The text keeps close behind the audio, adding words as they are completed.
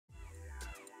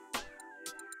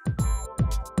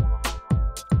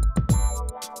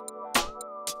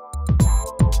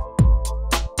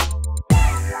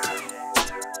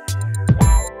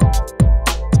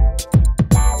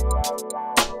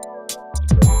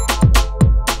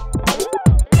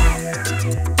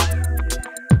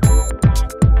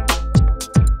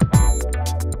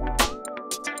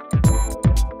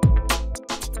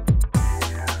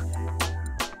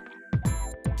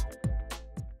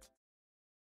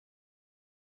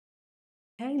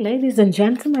Hey, ladies and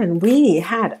gentlemen, we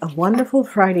had a wonderful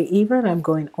Friday evening. I'm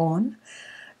going on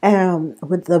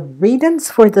with the readings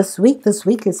for this week. This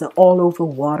week is an all over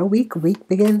water week. Week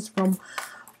begins from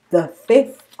the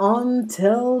 5th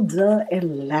until the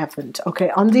 11th. Okay,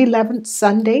 on the 11th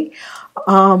Sunday,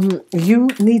 you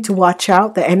need to watch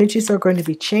out. The energies are going to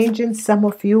be changing. Some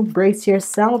of you brace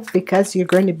yourself because you're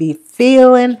going to be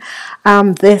feeling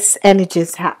this energy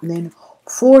is happening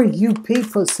for you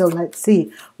people. So let's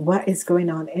see what is going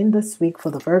on in this week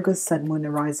for the Virgo Sun, Moon,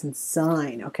 and Rising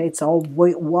sign. Okay, it's all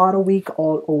water week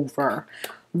all over.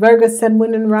 Virgo Sun,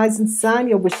 Moon, and Rising sign,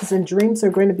 your wishes and dreams are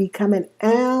going to be coming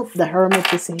out. The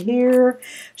Hermit is here,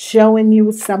 showing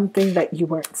you something that you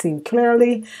weren't seeing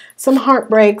clearly. Some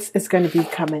heartbreaks is going to be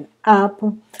coming up,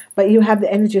 but you have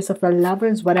the energies of the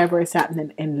lovers. Whatever is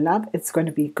happening in love, it's going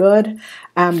to be good.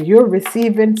 You're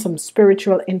receiving some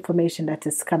spiritual information that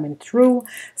is coming through.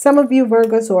 Some of you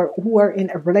Virgos or who are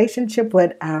in a relationship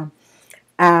with a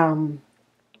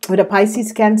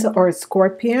Pisces, Cancer, or a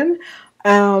Scorpion,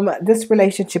 this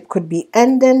relationship could be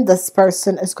ending. This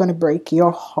person is going to break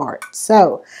your heart.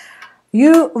 So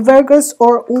you Virgos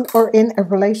or who are in a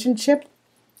relationship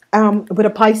with a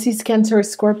Pisces, Cancer, or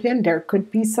Scorpion, there could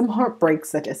be some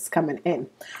heartbreaks that is coming in.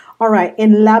 All right,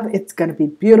 in love, it's going to be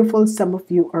beautiful. Some of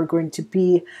you are going to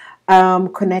be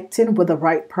connecting with the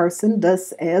right person.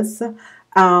 This is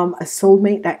a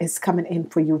soulmate that is coming in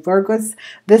for you Virgos.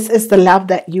 This is the love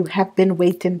that you have been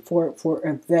waiting for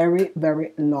a very,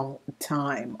 very long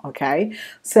time. Okay,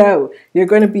 so you're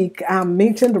going to be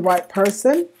meeting the right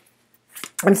person.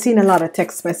 I'm seeing a lot of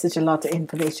text message, a lot of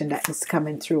information that is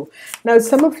coming through. Now,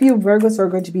 some of you Virgos are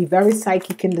going to be very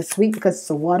psychic in this week because it's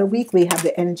a water week. We have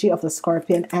the energy of the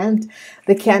Scorpion and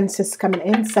the Cancers coming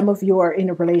in. Some of you are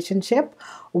in a relationship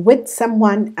with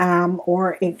someone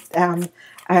or it's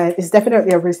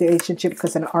definitely a relationship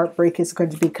because an heartbreak is going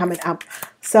to be coming up.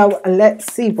 So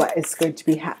let's see what is going to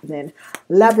be happening.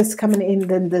 Love is coming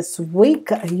in this week.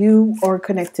 You are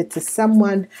connected to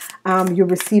someone. You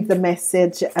receive the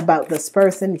message about this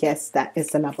person. Yes, that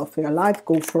is the love of your life.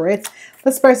 Go for it.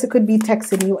 This person could be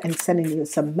texting you and sending you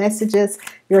some messages.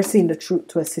 You're seeing the truth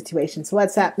to a situation. So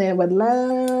what's happening with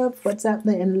love? What's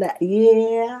happening in love?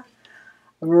 Yeah.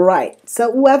 Right,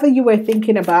 so whoever you were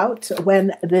thinking about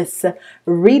when this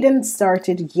reading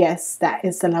started, yes, that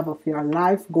is the love of your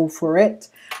life. Go for it.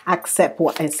 Accept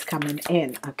what is coming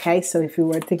in. Okay, so if you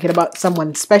were thinking about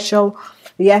someone special,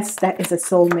 yes, that is a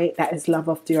soulmate. That is love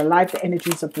of your life. The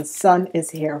energies of the sun is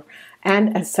here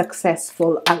and a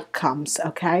successful outcomes.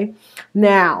 Okay,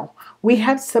 now we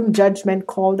have some judgment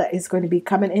call that is going to be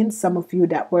coming in. Some of you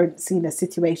that weren't seeing a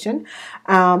situation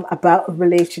about a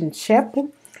relationship.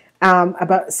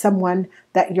 About someone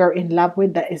that you're in love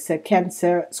with that is a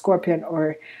Cancer, Scorpion,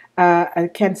 or a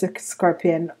Cancer,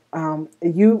 Scorpion.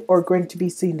 You are going to be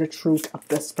seeing the truth of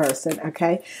this person.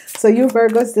 Okay, so you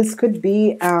Virgos, this could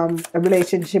be a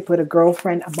relationship with a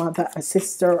girlfriend, a mother, a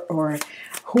sister, or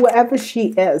whoever she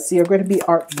is. You're going to be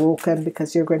heartbroken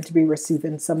because you're going to be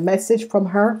receiving some message from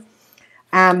her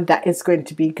that is going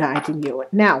to be guiding you.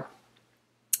 Now,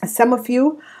 some of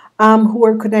you who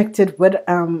are connected with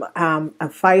a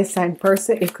fire sign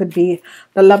person, it could be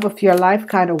the love of your life.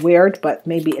 Kind of weird, but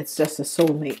maybe it's just a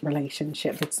soulmate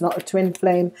relationship. It's not a twin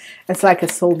flame. It's like a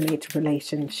soulmate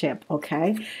relationship.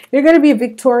 Okay, you're going to be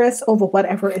victorious over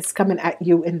whatever is coming at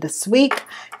you in this week.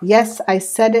 Yes, I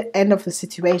said it. End of the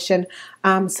situation.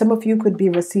 Some of you could be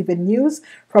receiving news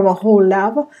from a whole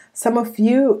love. Some of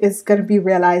you is going to be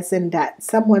realizing that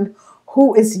someone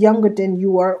who is younger than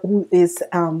you are, who is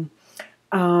an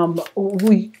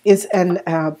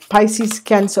Pisces,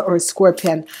 Cancer, or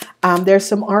Scorpion. There's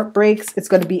some heartbreaks. It's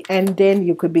going to be ending.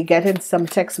 You could be getting some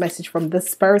text message from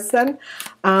this person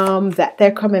that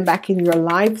they're coming back in your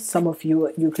life. Some of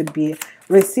you could be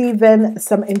receiving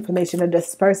some information of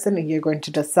this person and you're going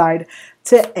to decide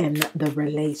to end the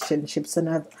relationship. So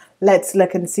now let's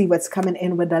look and see what's coming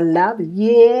in with the love.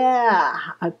 Yeah.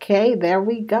 Okay, there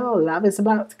we go. Love is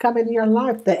about to come in your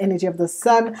life. The energy of the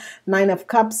sun, 9 of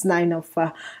cups,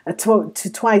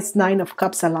 twice 9 of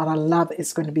cups. A lot of love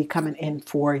is going to be coming in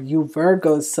for you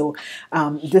Virgos. So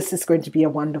this is going to be a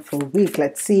wonderful week.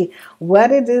 Let's see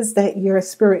what it is that your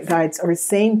spirit guides are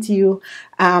saying to you.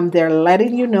 They're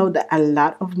letting you know that a lot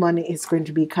of money is going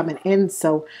to be coming in.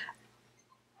 So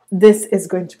this is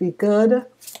going to be good.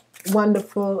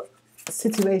 Wonderful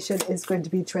situation is going to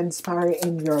be transpiring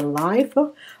in your life.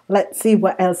 Let's see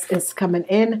what else is coming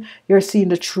in. You're seeing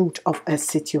the truth of a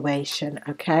situation.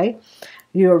 Okay,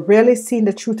 you're really seeing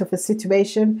the truth of a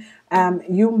situation.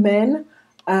 You men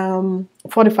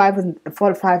 45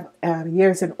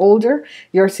 years and older,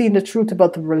 you're seeing the truth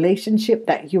about the relationship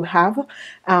that you have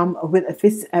with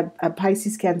a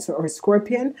Pisces, Cancer, or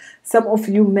Scorpion. Some of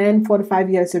you men 45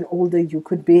 years and older, you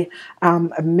could be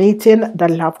meeting the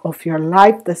love of your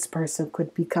life. This person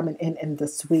could be coming in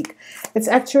this week. It's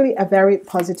actually a very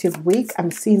positive week. I'm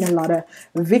seeing a lot of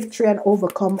victory and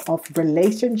overcome of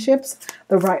relationships.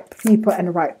 The right people and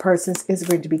the right persons is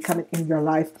going to be coming in your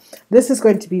life. This is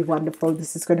going to be wonderful.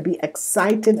 This is going to be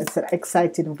exciting. It's an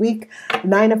exciting week.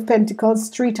 9 of Pentacles,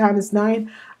 3 times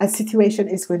 9. A situation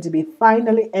is going to be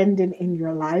finally ending in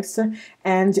your lives,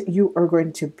 and you are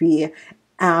going to be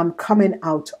coming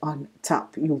out on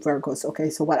top, you Virgos. Okay,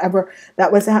 so whatever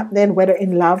that was happening, whether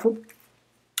in love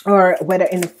or whether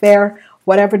in affair,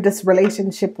 whatever this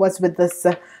relationship was with this,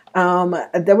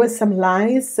 there was some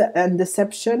lies and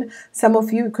deception. Some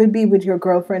of you could be with your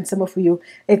girlfriend. Some of you,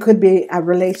 it could be a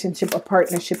relationship, a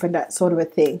partnership, and that sort of a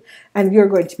thing. And you're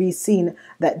going to be seeing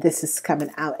that this is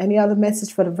coming out. Any other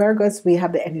message for the Virgos? We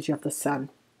have the energy of the sun.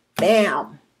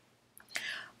 Bam.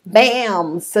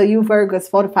 Bam. So you Virgos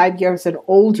 45 years and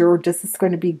older, this is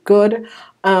going to be good.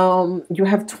 You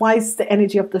have twice the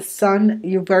energy of the sun,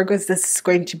 you Virgos. This is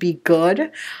going to be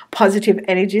good. Positive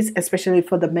energies, especially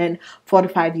for the men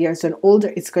 45 years and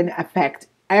older. It's going to affect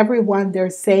everyone. They're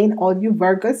saying all you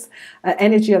Virgos,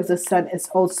 energy of the sun is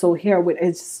also here with,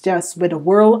 it's just with a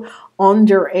whirl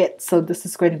under it. So this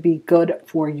is going to be good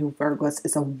for you Virgos.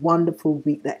 It's a wonderful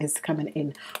week that is coming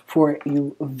in for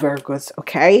you Virgos.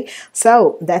 Okay,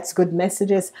 so that's good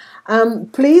messages.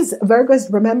 Please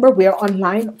Virgos, remember we are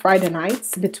online Friday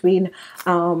nights between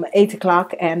 8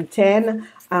 o'clock and 10.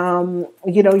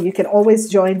 You know, you can always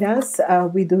join us.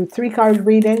 We do 3-card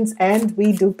readings, and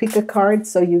we do pick a card,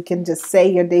 so you can just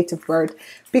say your date of birth,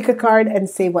 pick a card, and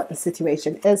say what the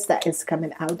situation is that is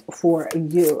coming out for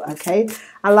you. Okay,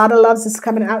 a lot of loves is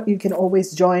coming out. You can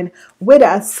always join with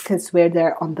us because we're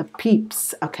there on the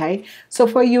peeps. Okay, so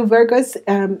for you Virgos,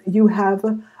 you have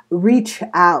reach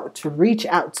out.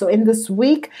 So in this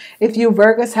week, if you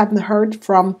Virgos haven't heard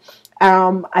from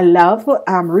I love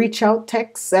reach out,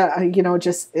 text, you know,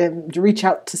 just reach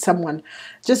out to someone.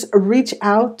 Just reach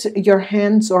out your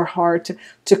hands or heart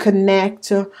to connect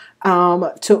to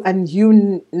a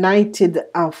united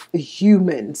of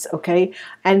humans. Okay,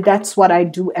 and that's what I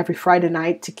do every Friday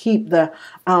night to keep the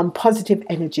positive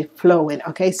energy flowing.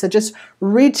 Okay, so just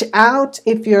reach out.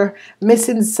 If you're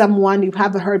missing someone, you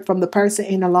haven't heard from the person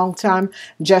in a long time,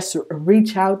 just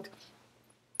reach out.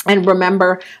 And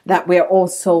remember that we're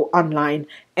also online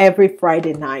every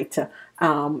Friday night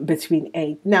between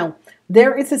 8. Now,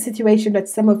 there is a situation that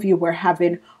some of you were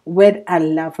having with a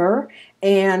lover,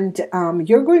 and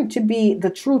you're going to be,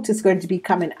 the truth is going to be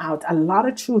coming out. A lot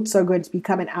of truths are going to be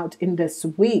coming out in this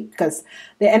week because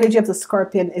the energy of the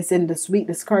Scorpion is in this week.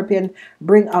 The Scorpion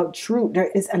bring out truth. There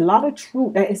is a lot of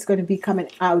truth that is going to be coming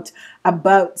out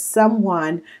about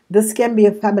someone. This can be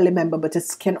a family member, but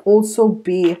this can also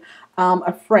be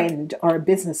a friend or a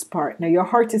business partner. Your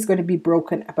heart is going to be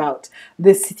broken about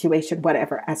this situation,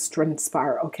 whatever has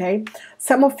transpired. Okay,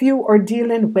 some of you are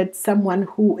dealing with someone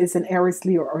who is an Aries,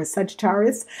 Leo, or a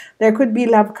Sagittarius. There could be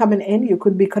love coming in. You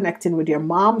could be connecting with your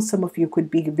mom. Some of you could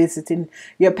be visiting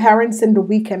your parents in the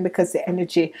weekend because the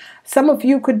energy. Some of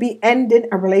you could be ending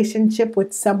a relationship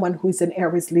with someone who's an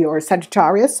Aries, Leo, or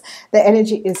Sagittarius. The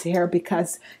energy is here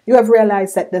because you have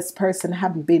realized that this person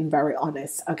haven't been very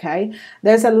honest. Okay,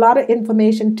 there's a lot of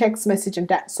information, text message, and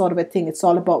that sort of a thing. It's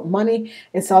all about money.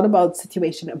 It's all about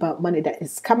situation about money that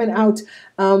is coming out.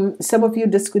 Some of you,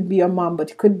 this could be your mom,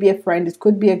 but it could be a friend, it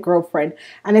could be a girlfriend,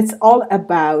 and it's all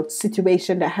about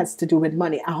situation that has to do with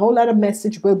money. A whole lot of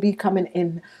message will be coming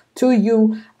in to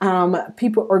you.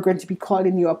 People are going to be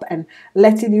calling you up and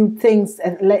letting you things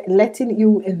and letting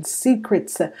you in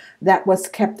secrets that was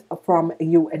kept from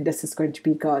you, and this is going to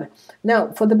be good.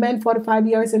 Now for the men 45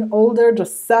 years and older, the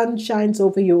sun shines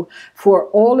over you. For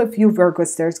all of you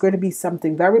Virgos, there's going to be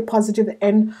something very positive. The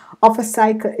end of a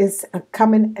cycle is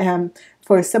coming.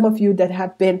 For some of you that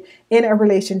have been in a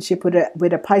relationship with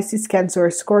a Pisces, Cancer,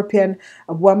 or Scorpion,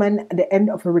 a woman, the end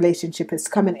of a relationship is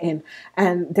coming in,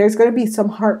 and there's going to be some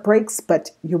heartbreaks, but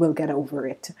you will get over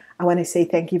it. I want to say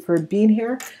thank you for being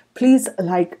here. Please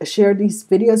like, share these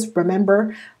videos.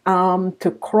 Remember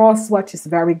to cross watch is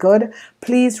very good.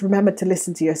 Please remember to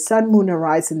listen to your sun, moon, and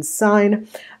rising sign.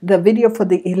 The video for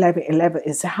the 11/11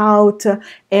 is out,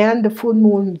 and the full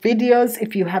moon videos,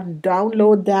 if you haven't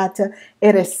downloaded that,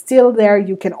 it is still there.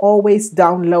 You can always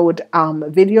download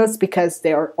videos because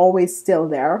they are always still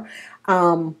there.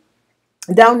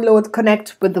 Download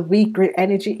Connect with the Weekly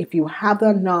Energy if you have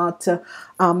or not,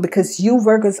 because you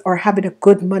Virgos are having a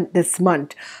good month this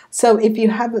month. So if you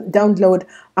haven't download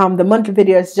the monthly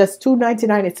video, it's just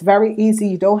 $2.99. It's very easy.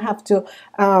 You don't have to,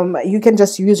 you can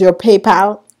just use your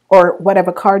PayPal or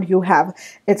whatever card you have.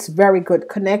 It's very good.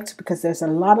 Connect, because there's a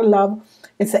lot of love.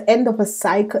 It's the end of a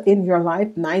cycle in your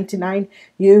life. 99,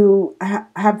 you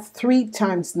have 3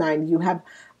 times 9. You have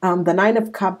the 9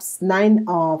 of Cups, 9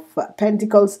 of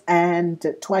Pentacles, and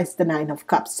twice the 9 of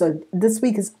Cups. So this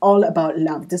week is all about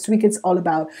love. This week is all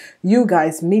about you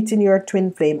guys meeting your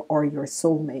twin flame or your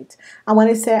soulmate. I want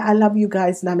to say I love you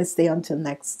guys. Namaste until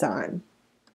next time.